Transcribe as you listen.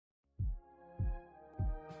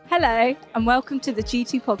Hello, and welcome to the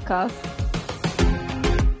G2 podcast.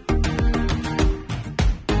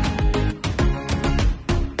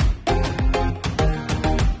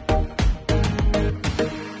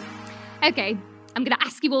 Okay, I'm going to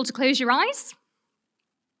ask you all to close your eyes.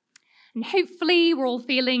 And hopefully we're all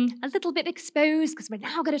feeling a little bit exposed because we're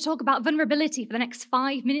now going to talk about vulnerability for the next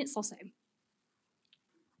 5 minutes or so.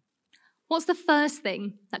 What's the first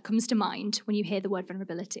thing that comes to mind when you hear the word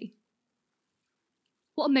vulnerability?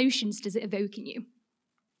 What emotions does it evoke in you?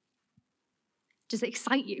 Does it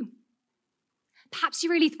excite you? Perhaps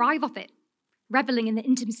you really thrive off it, reveling in the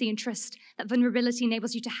intimacy and trust that vulnerability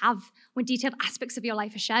enables you to have when detailed aspects of your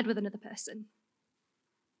life are shared with another person.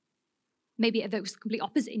 Maybe it evokes the complete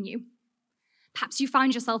opposite in you. Perhaps you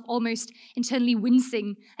find yourself almost internally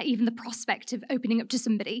wincing at even the prospect of opening up to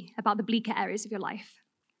somebody about the bleaker areas of your life.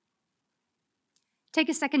 Take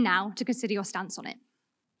a second now to consider your stance on it.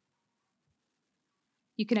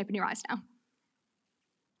 You can open your eyes now.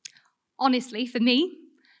 Honestly, for me,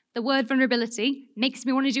 the word vulnerability makes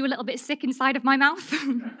me want to do a little bit sick inside of my mouth.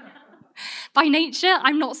 By nature,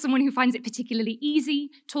 I'm not someone who finds it particularly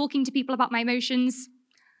easy talking to people about my emotions.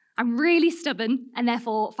 I'm really stubborn and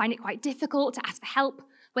therefore find it quite difficult to ask for help,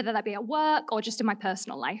 whether that be at work or just in my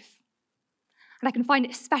personal life. And I can find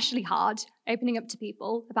it especially hard opening up to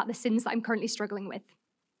people about the sins that I'm currently struggling with.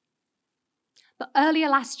 But earlier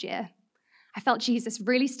last year, I felt Jesus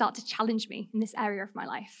really start to challenge me in this area of my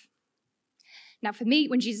life. Now, for me,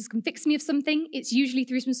 when Jesus convicts me of something, it's usually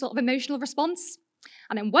through some sort of emotional response.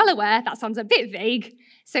 And I'm well aware that sounds a bit vague.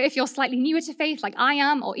 So if you're slightly newer to faith like I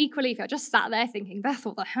am, or equally if you're just sat there thinking, Beth,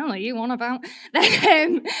 what the hell are you on about?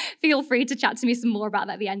 Then feel free to chat to me some more about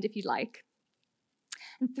that at the end if you'd like.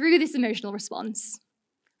 And through this emotional response,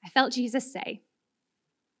 I felt Jesus say,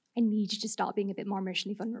 I need you to start being a bit more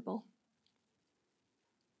emotionally vulnerable.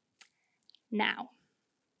 Now,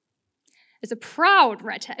 as a proud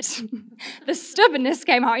redhead, the stubbornness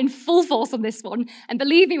came out in full force on this one. And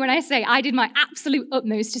believe me when I say I did my absolute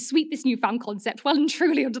utmost to sweep this newfound concept well and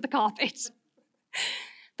truly under the carpet.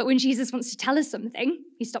 But when Jesus wants to tell us something,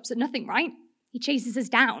 he stops at nothing, right? He chases us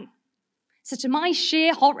down. So to my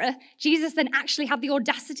sheer horror, Jesus then actually had the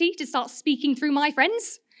audacity to start speaking through my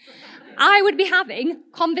friends. I would be having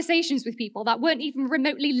conversations with people that weren't even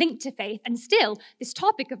remotely linked to faith, and still, this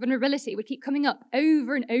topic of vulnerability would keep coming up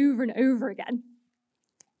over and over and over again.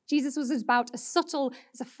 Jesus was about as subtle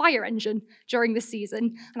as a fire engine during this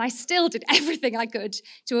season, and I still did everything I could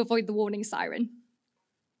to avoid the warning siren.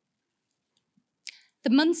 The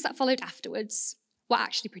months that followed afterwards were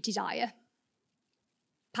actually pretty dire.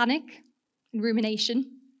 Panic and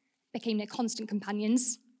rumination became their constant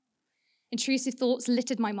companions. Intrusive thoughts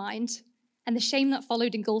littered my mind, and the shame that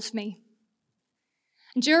followed engulfed me.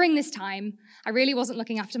 And during this time, I really wasn't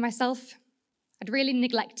looking after myself. I'd really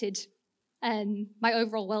neglected my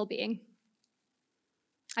overall well-being.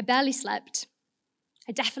 I barely slept.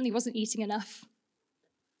 I definitely wasn't eating enough.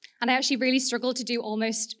 And I actually really struggled to do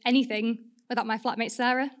almost anything without my flatmate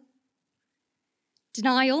Sarah.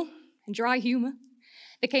 Denial and dry humor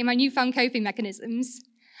became my newfound coping mechanisms.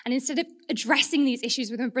 And instead of addressing these issues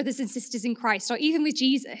with my brothers and sisters in Christ, or even with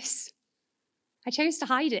Jesus, I chose to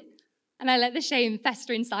hide it. And I let the shame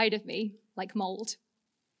fester inside of me like mold.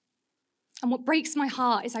 And what breaks my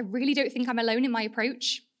heart is I really don't think I'm alone in my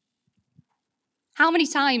approach. How many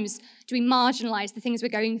times do we marginalize the things we're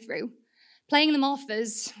going through, playing them off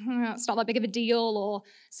as, it's not that big of a deal, or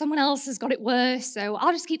someone else has got it worse, so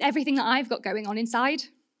I'll just keep everything that I've got going on inside?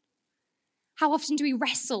 How often do we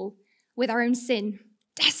wrestle with our own sin,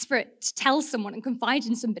 desperate to tell someone and confide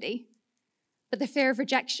in somebody, but the fear of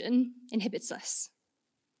rejection inhibits us?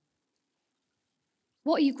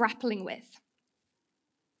 What are you grappling with?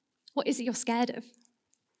 What is it you're scared of?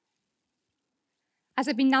 As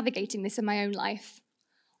I've been navigating this in my own life,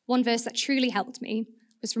 one verse that truly helped me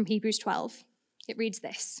was from Hebrews 12. It reads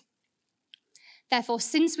this: Therefore,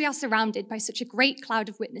 since we are surrounded by such a great cloud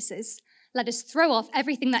of witnesses, let us throw off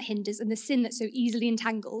everything that hinders and the sin that so easily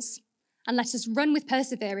entangles, and let us run with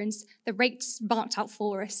perseverance the race marked out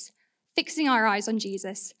for us, fixing our eyes on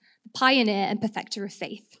Jesus, the pioneer and perfecter of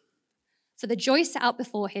faith. For the joy set out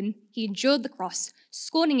before him, he endured the cross,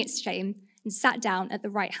 scorning its shame, and sat down at the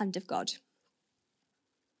right hand of God.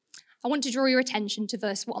 I want to draw your attention to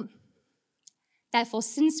verse 1. Therefore,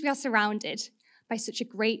 since we are surrounded by such a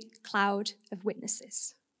great cloud of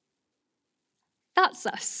witnesses. That's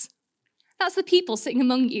us. That's the people sitting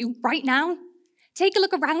among you right now. Take a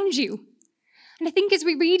look around you. And I think as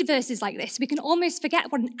we read verses like this, we can almost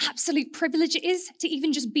forget what an absolute privilege it is to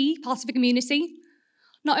even just be part of a community.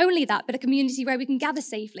 Not only that, but a community where we can gather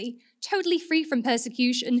safely, totally free from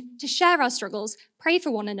persecution, to share our struggles, pray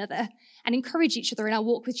for one another, and encourage each other in our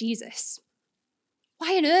walk with Jesus.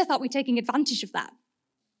 Why on earth aren't we taking advantage of that?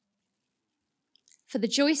 For the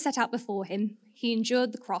joy set out before him, he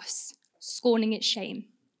endured the cross, scorning its shame.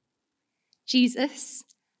 Jesus,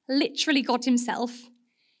 literally God himself,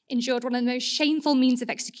 endured one of the most shameful means of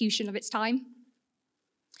execution of its time.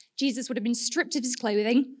 Jesus would have been stripped of his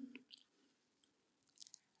clothing,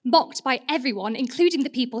 mocked by everyone, including the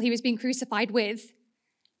people he was being crucified with.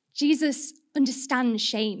 Jesus understands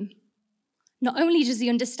shame. Not only does he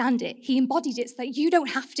understand it, he embodied it so that you don't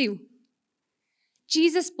have to.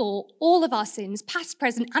 Jesus bore all of our sins, past,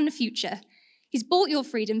 present, and future. He's bought your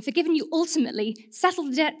freedom, forgiven you ultimately,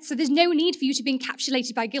 settled the debt, so there's no need for you to be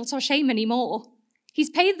encapsulated by guilt or shame anymore. He's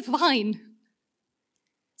paid the fine.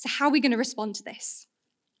 So how are we going to respond to this?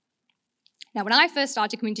 Now, when I first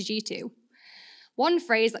started coming to G2, one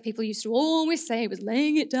phrase that people used to always say was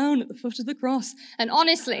laying it down at the foot of the cross. And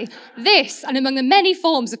honestly, this, and among the many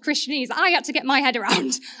forms of Christianese I had to get my head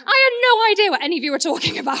around, I had no idea what any of you were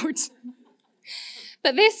talking about.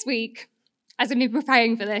 But this week, as I've been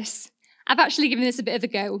preparing for this, I've actually given this a bit of a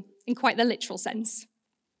go in quite the literal sense.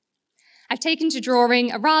 I've taken to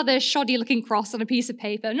drawing a rather shoddy-looking cross on a piece of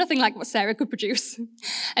paper, nothing like what Sarah could produce,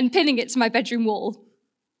 and pinning it to my bedroom wall.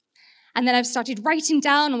 And then I've started writing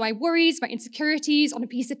down all my worries, my insecurities on a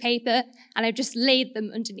piece of paper, and I've just laid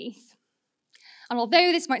them underneath. And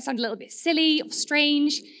although this might sound a little bit silly or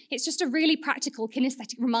strange, it's just a really practical,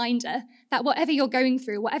 kinesthetic reminder that whatever you're going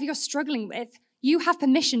through, whatever you're struggling with, you have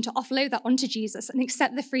permission to offload that onto Jesus and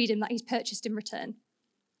accept the freedom that he's purchased in return.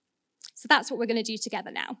 So that's what we're going to do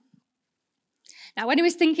together now. Now, when I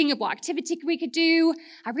was thinking of what activity we could do,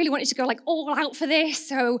 I really wanted to go all out for this.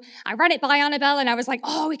 So I ran it by Annabelle and I was like,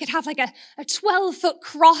 we could have a 12-foot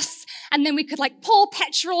cross and then we could pour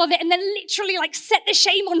petrol on it and then literally set the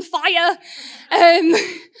shame on fire.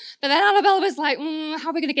 But then Annabelle was like, how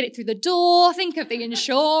are we going to get it through the door? Think of the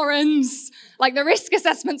insurance. The risk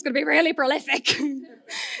assessment's going to be really prolific.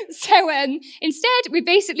 So instead, we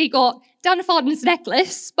basically got Dan Farden's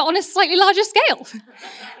necklace, but on a slightly larger scale.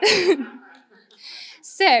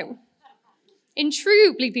 So, in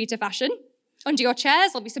true Blue Peter fashion, under your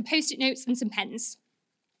chairs, there'll be some Post-it notes and some pens.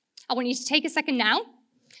 I want you to take a second now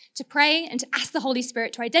to pray and to ask the Holy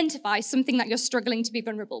Spirit to identify something that you're struggling to be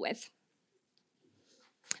vulnerable with.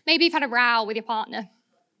 Maybe you've had a row with your partner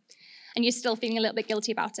and you're still feeling a little bit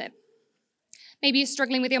guilty about it. Maybe you're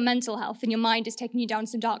struggling with your mental health and your mind is taking you down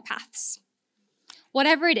some dark paths.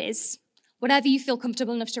 Whatever it is, whatever you feel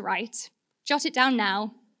comfortable enough to write, jot it down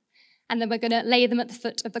now, and then we're going to lay them at the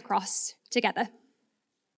foot of the cross together.